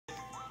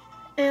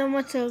And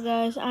what's up,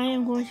 guys? I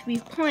am going to be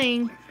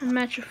playing a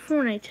match of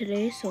Fortnite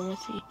today, so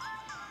let's see.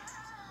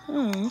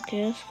 Oh,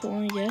 okay, that's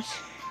cool, I guess.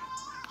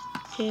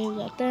 Okay, we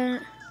got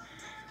that.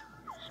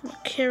 My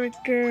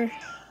character.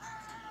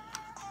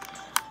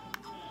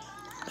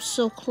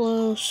 So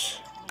close.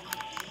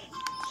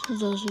 So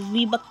those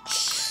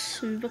V-Bucks,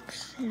 you know.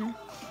 What's in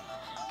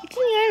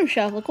the item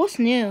shop? Like, what's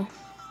new?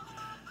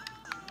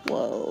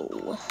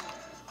 Whoa.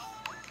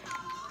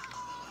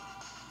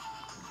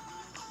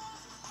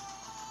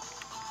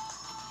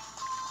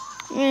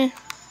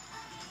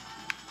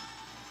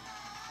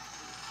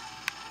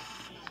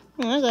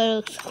 Oh, that guy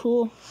looks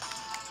cool.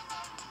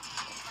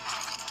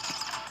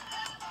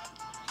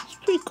 It's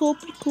pretty cool,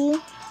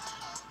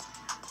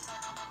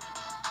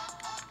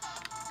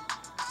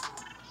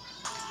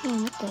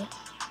 Oh, what the?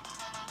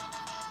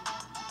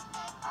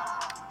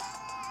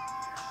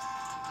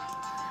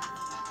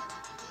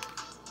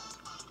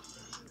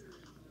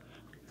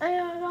 I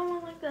got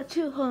one like that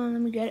too. Hold on,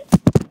 let me get it.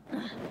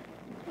 Where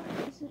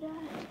is it at?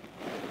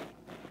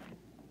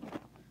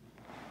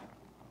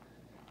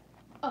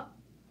 Oh.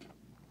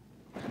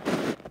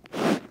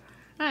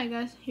 Alright,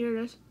 guys, here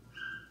it is.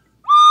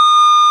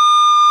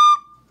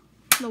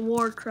 The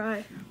war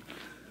cry.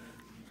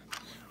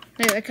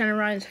 Hey, that kind of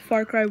rhymes.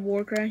 Far cry,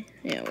 war cry.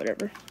 Yeah,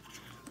 whatever.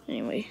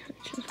 Anyway,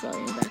 let's just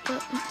volume back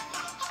up.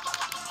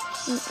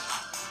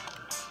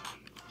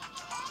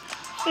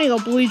 I need to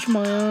go bleach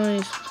my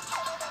eyes.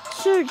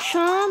 Sir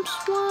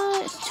Chomps,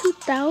 what? It's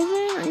 2,000?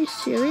 Are you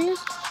serious?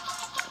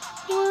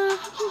 What?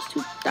 How come it's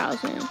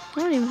 2,000? I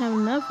don't even have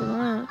enough for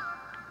that.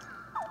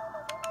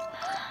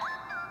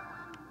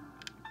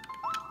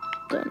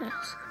 Don't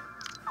ask.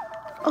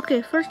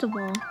 Okay, first of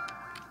all,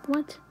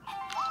 what?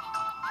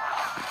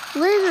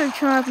 Laser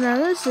Chomp now,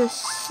 this is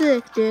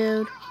sick,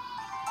 dude.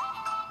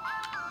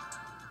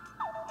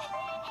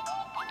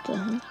 What the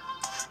hell?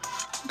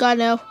 God,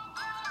 no.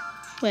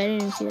 Wait, I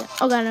didn't even see that.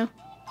 Oh, God, no.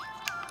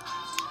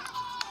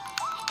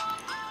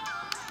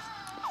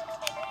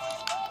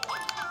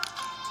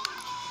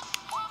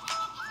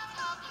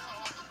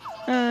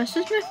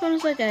 Since my phone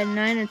is like at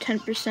 9 or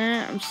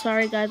 10%, I'm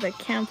sorry guys, I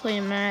can't play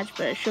a match,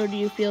 but I showed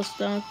you a few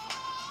stuff,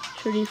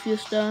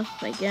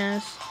 I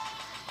guess.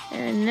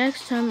 And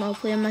next time I'll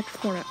play a match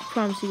for Fortnite, I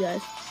promise you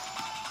guys.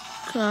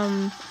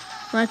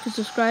 Like and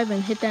subscribe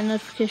and hit that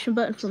notification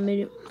button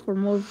for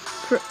more,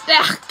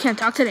 can't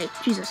talk today,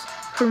 Jesus,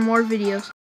 for more videos.